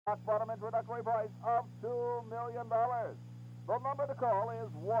Rock bottom introductory price of $2 million. The number to call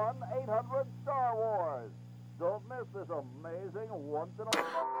is 1-800-STAR-WARS. Don't miss this amazing once-in-a...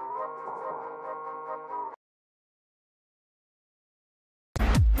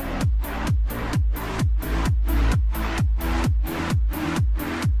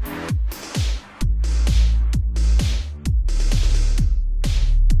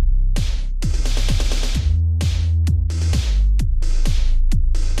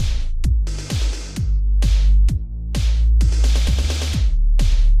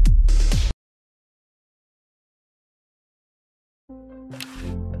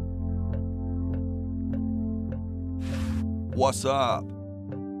 What's up?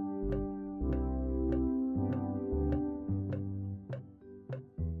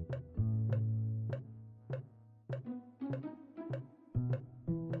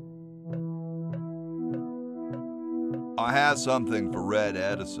 I have something for Red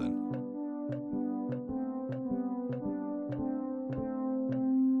Edison.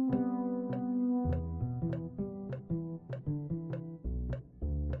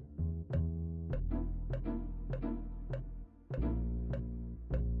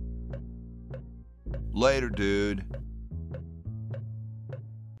 Later, dude.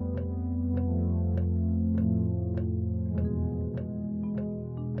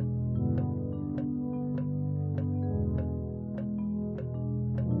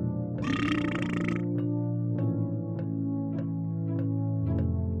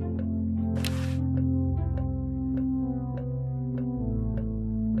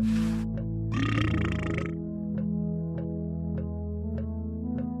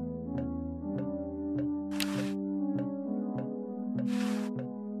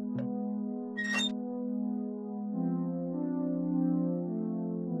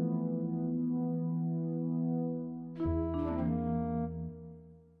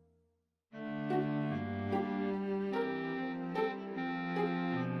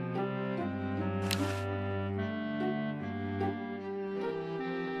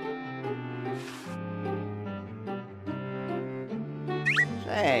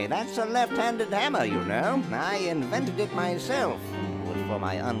 Hey, that's a left-handed hammer, you know. I invented it myself. It was for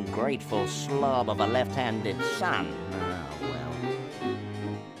my ungrateful slob of a left-handed son. Oh, well.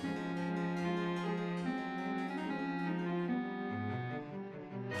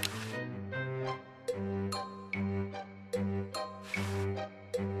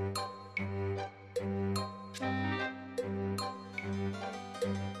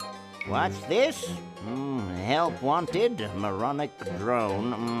 What's this? Help wanted, moronic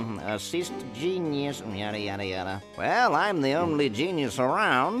drone, assist genius, yada yada yada. Well, I'm the only genius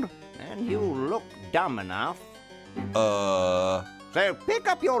around, and you look dumb enough. So pick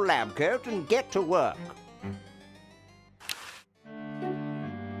up your lab coat and get to work.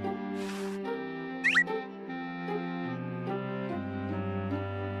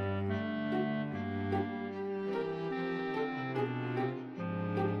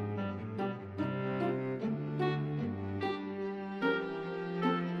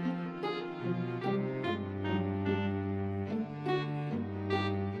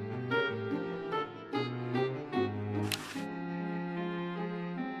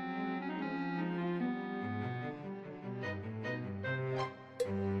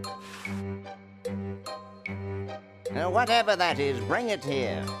 Whatever that is, bring it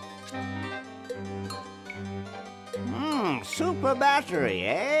here. Super battery,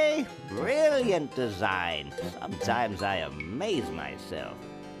 eh? Brilliant design. Sometimes I amaze myself.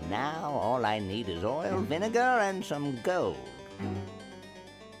 Now all I need is oil, vinegar, and some gold.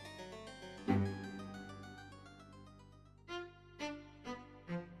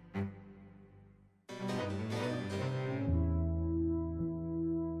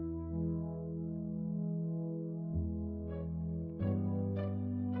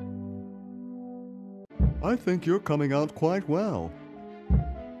 I think you're coming out quite well.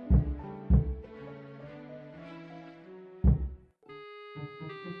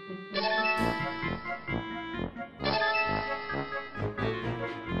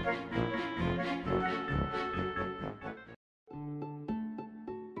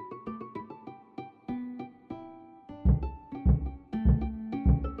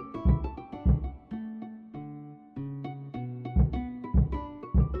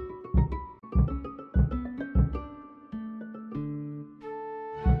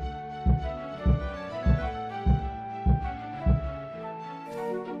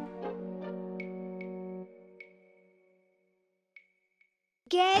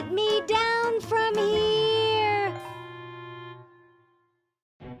 Get me down from here!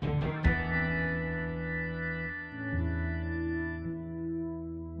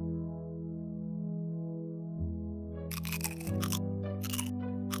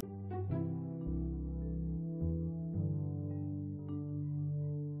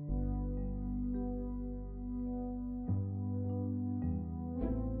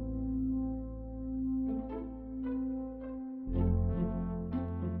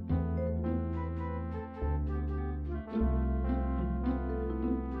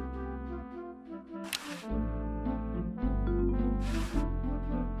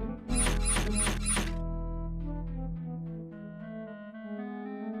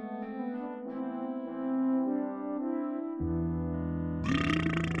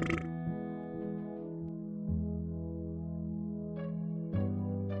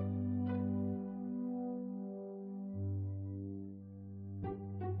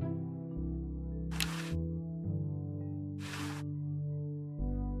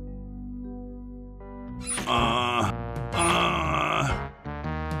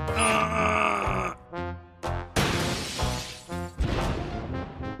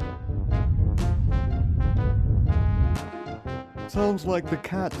 Sounds like the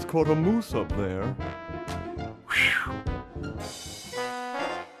cat's caught a moose up there.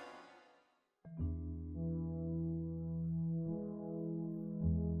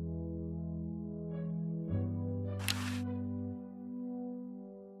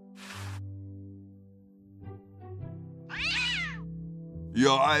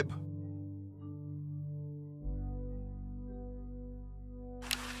 Yipe.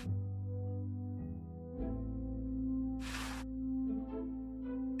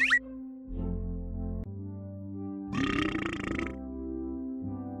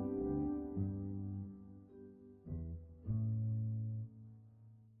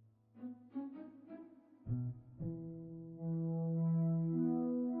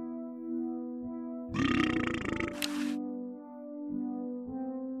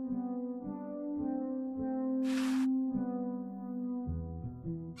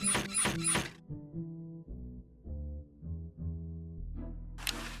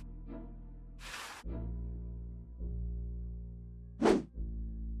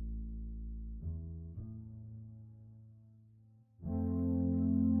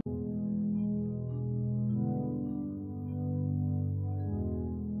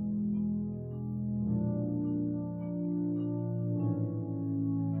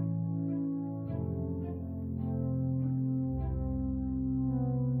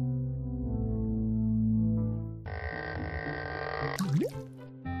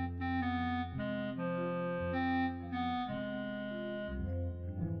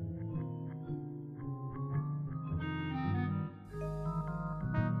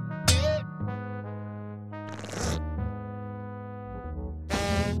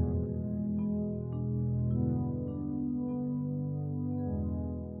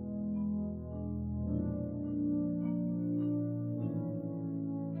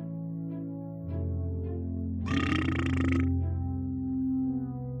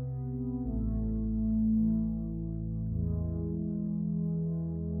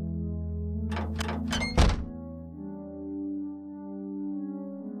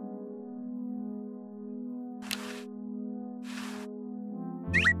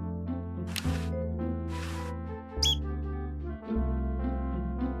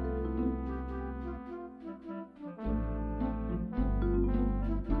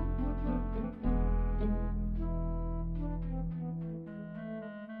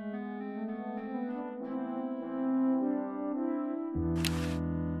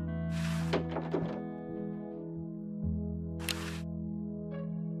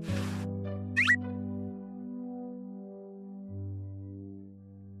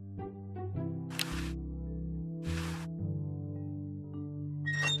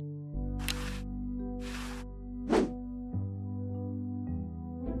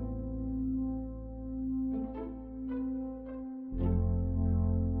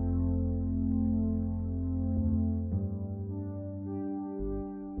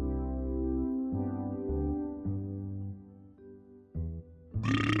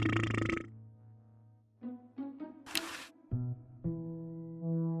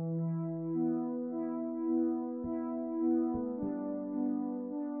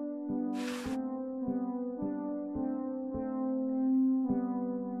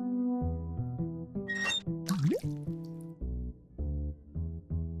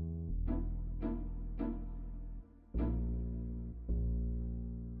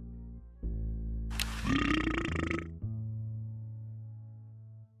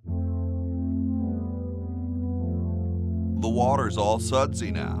 The water's all sudsy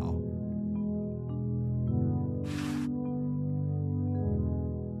now.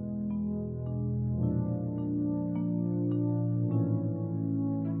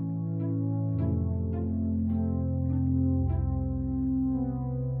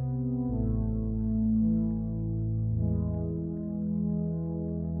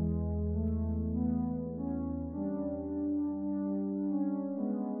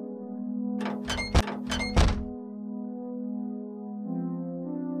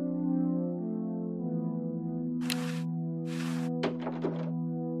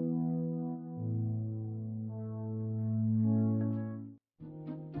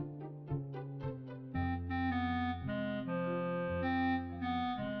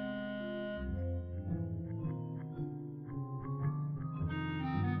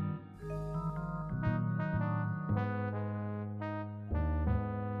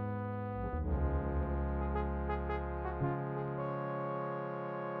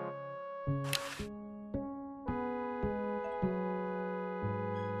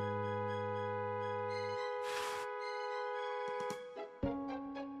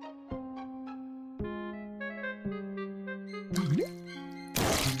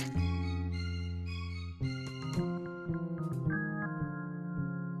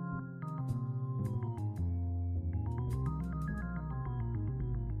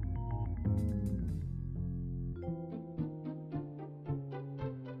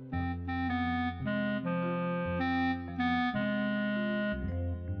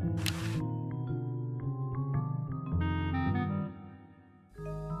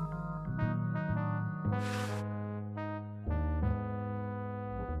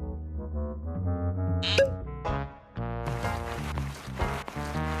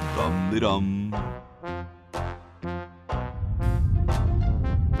 Dum-de-dum.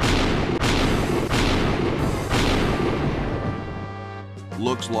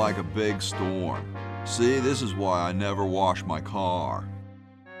 Looks like a big storm. See, this is why I never wash my car.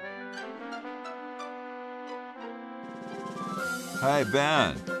 Hey,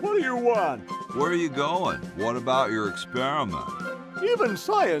 Ben, What do you want? where are you going? What about your experiment? Even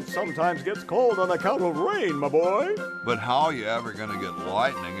science sometimes gets cold on account of rain, my boy. But how are you ever going to get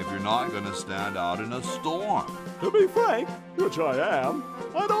lightning if you're not going to stand out in a storm? To be frank, which I am,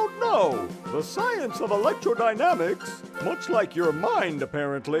 I don't know. The science of electrodynamics, much like your mind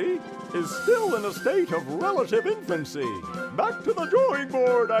apparently, is still in a state of relative infancy. Back to the drawing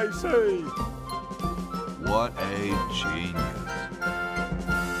board, I say. What a genius.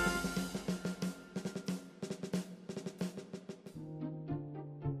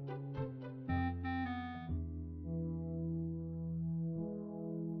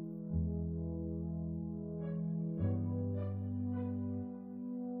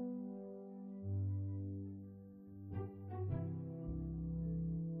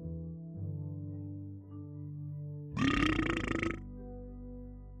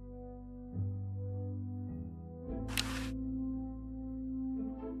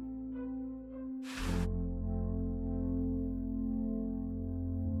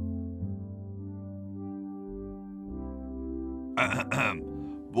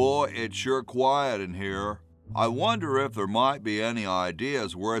 Boy, it's sure quiet in here. I wonder if there might be any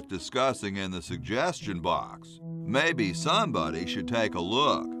ideas worth discussing in the suggestion box. Maybe somebody should take a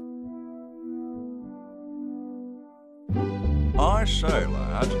look. I say,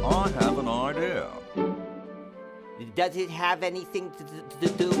 lads, I have an idea. Does it have anything to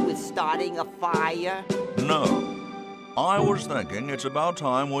do with starting a fire? No. I was thinking it's about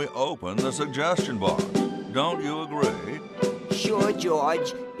time we open the suggestion box. Don't you agree? Sure,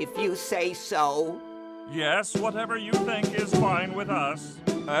 George, if you say so. Yes, whatever you think is fine with us.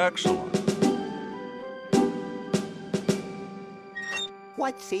 Excellent.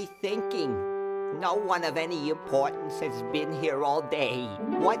 What's he thinking? No one of any importance has been here all day.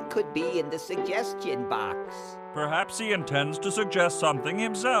 What could be in the suggestion box? Perhaps he intends to suggest something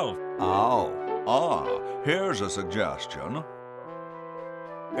himself. Oh. Here's a suggestion.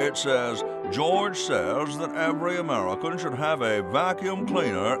 It says, George says that every American should have a vacuum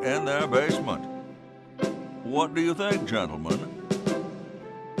cleaner in their basement. What do you think, gentlemen?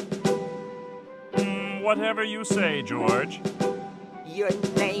 Whatever you say, George. Your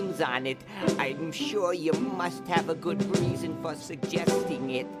name's on it. I'm sure you must have a good reason for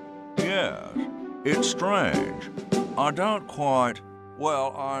suggesting it. Yes, it's strange. I don't quite...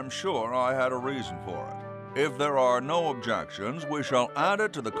 Well, I'm sure I had a reason for it. If there are no objections, we shall add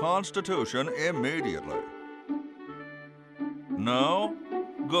it to the Constitution immediately. No?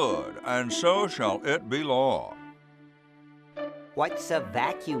 Good, and so shall it be law. What's a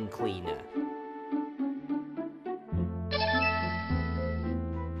vacuum cleaner?